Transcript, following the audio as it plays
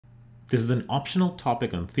This is an optional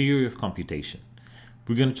topic on theory of computation.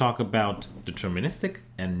 We're going to talk about deterministic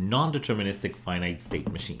and non-deterministic finite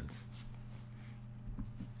state machines.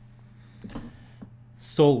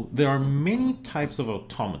 So there are many types of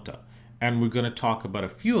automata, and we're going to talk about a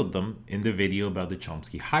few of them in the video about the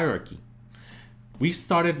Chomsky hierarchy. We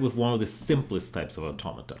started with one of the simplest types of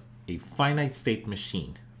automata, a finite state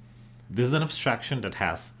machine. This is an abstraction that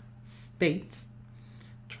has states,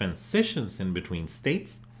 transitions in between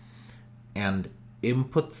states, and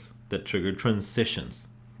inputs that trigger transitions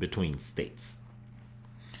between states.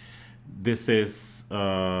 This is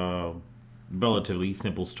a relatively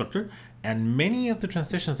simple structure, and many of the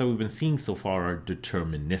transitions that we've been seeing so far are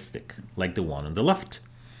deterministic, like the one on the left.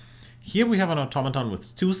 Here we have an automaton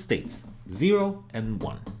with two states, 0 and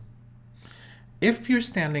 1. If you're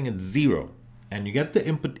standing at 0 and you get the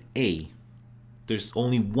input A, there's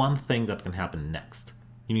only one thing that can happen next.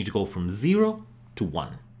 You need to go from 0 to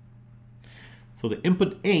 1. So the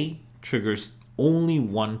input A triggers only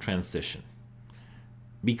one transition.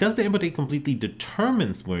 Because the input A completely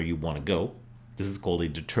determines where you want to go, this is called a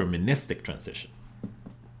deterministic transition.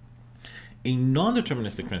 A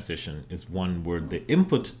non-deterministic transition is one where the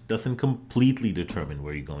input doesn't completely determine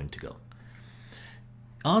where you're going to go.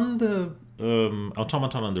 On the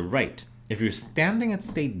automaton on the right, if you're standing at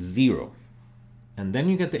state 0 and then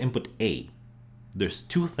you get the input A, there's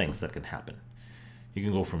two things that can happen. You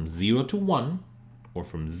can go from 0 to 1 or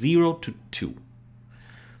from 0 to 2.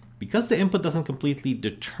 Because the input doesn't completely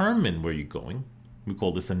determine where you're going, we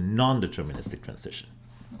call this a non-deterministic transition.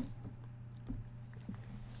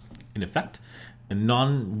 In effect,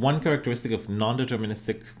 one characteristic of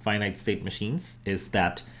non-deterministic finite state machines is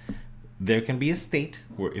that there can be a state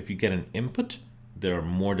where if you get an input, there are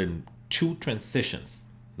more than two transitions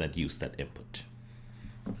that use that input.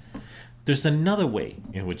 There's another way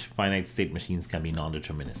in which finite state machines can be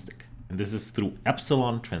non-deterministic, and this is through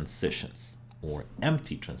epsilon transitions or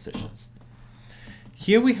empty transitions.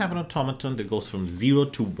 Here we have an automaton that goes from 0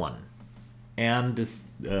 to 1, and this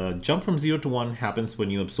jump from 0 to 1 happens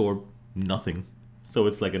when you absorb nothing. So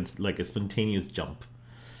it's like a spontaneous jump.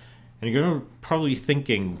 And you're going to probably be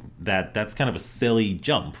thinking that that's kind of a silly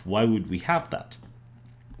jump. Why would we have that?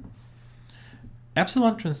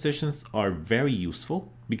 Epsilon transitions are very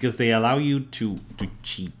useful because they allow you to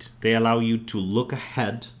cheat. They allow you to look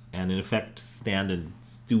ahead and in effect stand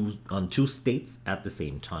on two states at the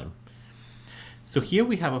same time. So here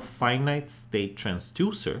we have a finite state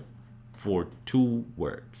transducer for two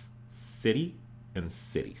words, city and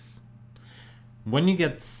cities. When you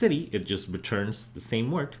get city, it just returns the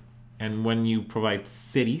same word. And when you provide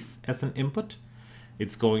cities as an input,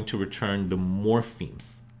 it's going to return the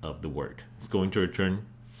morphemes of the word. It's going to return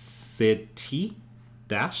city-pl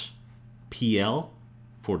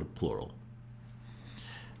for the plural.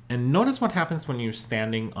 And notice what happens when you're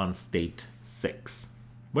standing on state 6.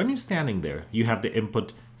 When you're standing there, you have the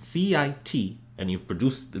input CIT and you've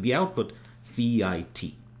produced the output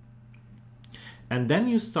CIT. And then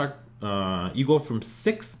you start, you go from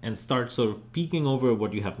 6 and start sort of peeking over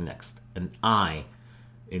what you have next. An I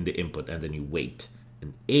in the input and then you wait.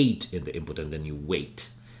 An 8 in the input and then you wait.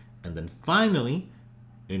 And then finally,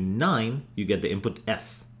 in 9, you get the input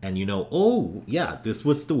S. And you know, oh yeah, this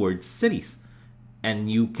was the word cities.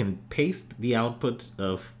 And you can paste the output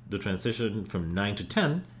of the transition from 9 to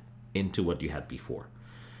 10 into what you had before.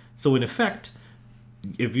 So in effect,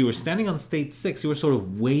 if you were standing on state 6, you were sort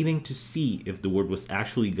of waiting to see if the word was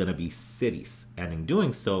actually going to be cities. And in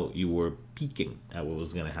doing so, you were peeking at what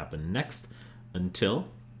was going to happen next until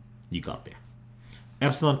you got there.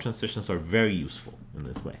 Epsilon transitions are very useful in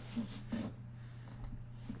this way.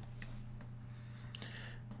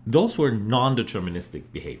 Those were non-deterministic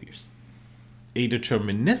behaviors. A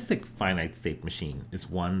deterministic finite state machine is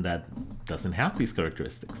one that doesn't have these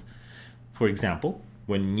characteristics. For example,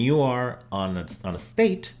 when you are on a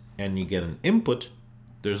state and you get an input,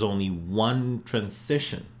 there's only one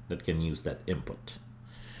transition that can use that input.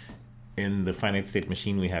 In the finite state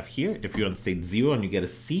machine we have here, if you're on state 0 and you get a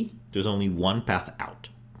C, there's only one path out,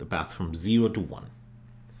 the path from 0 to 1.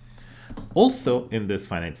 Also, in this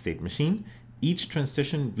finite state machine, each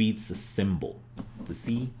transition reads a symbol, the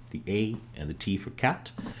C, the A, and the T for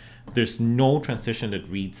cat. There's no transition that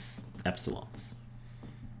reads epsilons.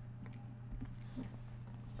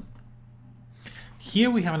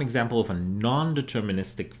 Here we have an example of a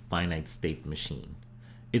non-deterministic finite state machine.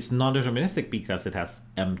 It's non-deterministic because it has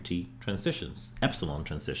empty transitions, epsilon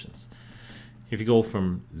transitions. If you go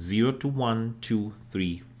from 0 to 1, 2,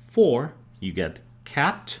 3, 4, you get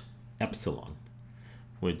cat epsilon,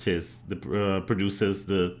 which is produces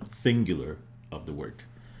the singular of the word.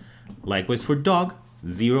 Likewise for dog,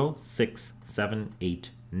 0, 6, 7, 8,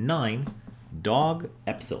 9, dog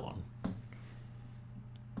epsilon.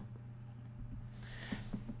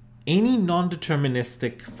 Any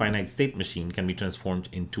non-deterministic finite state machine can be transformed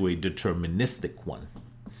into a deterministic one.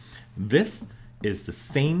 This is the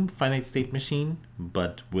same finite state machine,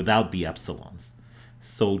 but without the epsilons.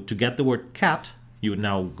 So to get the word cat, you would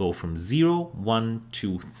now go from 0, 1,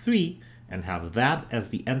 2, 3, and have that as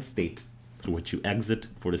the end state through which you exit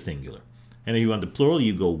for the singular. And if you want the plural,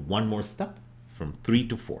 you go one more step from 3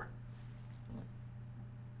 to 4.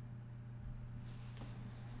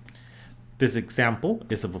 This example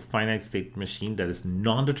is of a finite state machine that is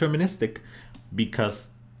non-deterministic because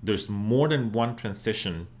there's more than one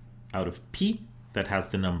transition out of P that has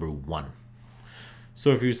the number 1. So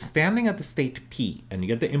if you're standing at the state P and you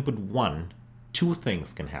get the input 1, two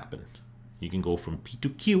things can happen. You can go from P to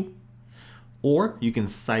Q, or you can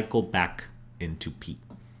cycle back into P.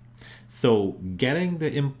 So getting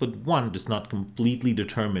the input 1 does not completely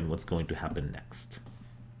determine what's going to happen next.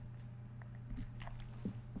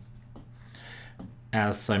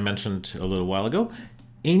 As I mentioned a little while ago,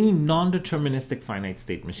 any non-deterministic finite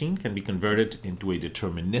state machine can be converted into a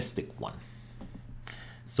deterministic one.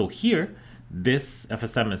 So here, this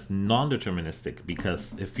FSM is non-deterministic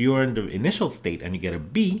because if you're in the initial state and you get a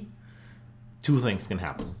B, two things can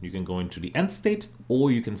happen. You can go into the end state,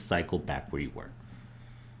 or you can cycle back where you were.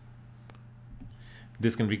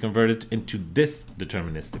 This can be converted into this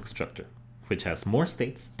deterministic structure, which has more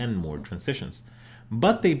states and more transitions.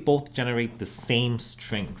 But they both generate the same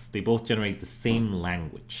strings. They both generate the same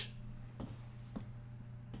language.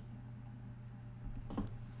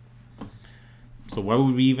 So why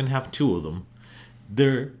would we even have two of them?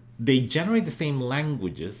 They generate the same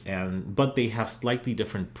languages, but they have slightly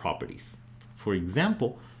different properties. For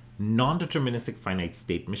example, non-deterministic finite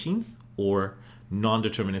state machines or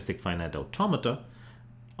non-deterministic finite automata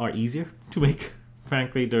are easier to make.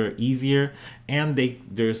 Frankly, they're easier, and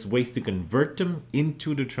there's ways to convert them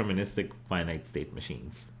into deterministic finite state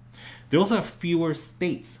machines. They also have fewer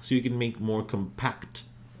states, so you can make more compact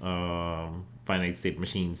finite state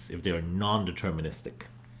machines if they are non-deterministic.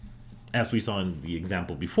 As we saw in the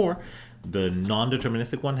example before, the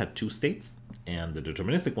non-deterministic one had 2 states, and the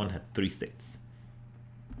deterministic one had 3 states.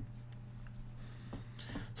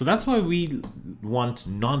 So that's why we want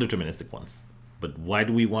non-deterministic ones. But why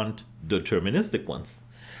do we want deterministic ones?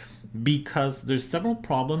 Because there's several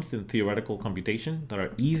problems in theoretical computation that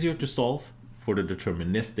are easier to solve for the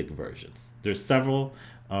deterministic versions. There's several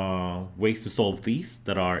ways to solve these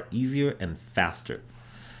that are easier and faster.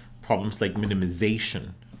 Problems like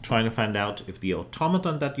minimization, trying to find out if the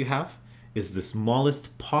automaton that you have is the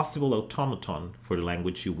smallest possible automaton for the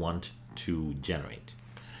language you want to generate.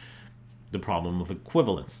 The problem of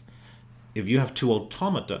equivalence. If you have 2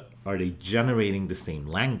 automata, are they generating the same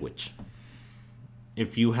language?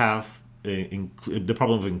 If you have the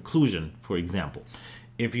problem of inclusion, for example,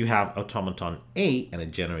 if you have automaton A and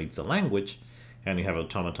it generates a language, and you have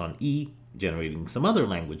automaton E generating some other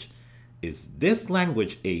language, is this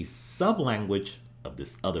language a sub-language of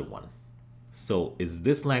this other one? So is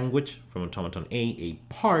this language from automaton A a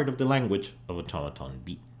part of the language of automaton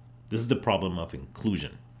B? This is the problem of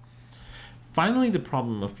inclusion. Finally, the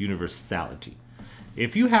problem of universality.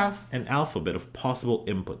 If you have an alphabet of possible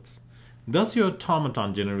inputs, does your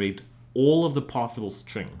automaton generate all of the possible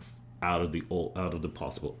strings out of the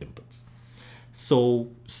possible inputs? So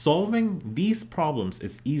solving these problems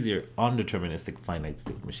is easier on deterministic finite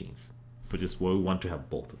state machines, which is where we want to have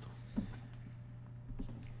both of them.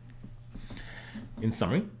 In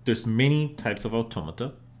summary, there's many types of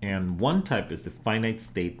automata, and one type is the finite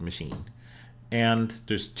state machine. And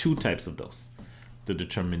there's 2 types of those. The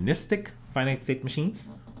deterministic finite state machines,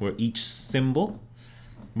 where each symbol,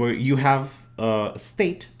 where you have a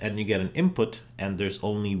state and you get an input, and there's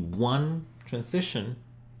only one transition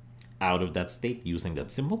out of that state using that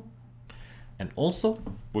symbol. And also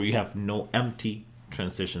where you have no empty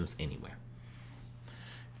transitions anywhere.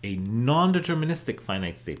 A non-deterministic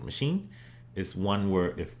finite state machine is one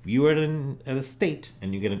where if you are at a state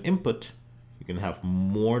and you get an input, you can have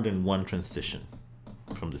more than one transition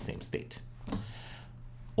from the same state.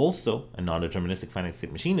 Also, a non-deterministic finite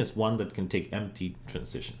state machine is one that can take empty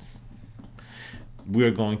transitions.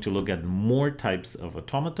 We're going to look at more types of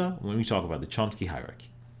automata when we talk about the Chomsky hierarchy.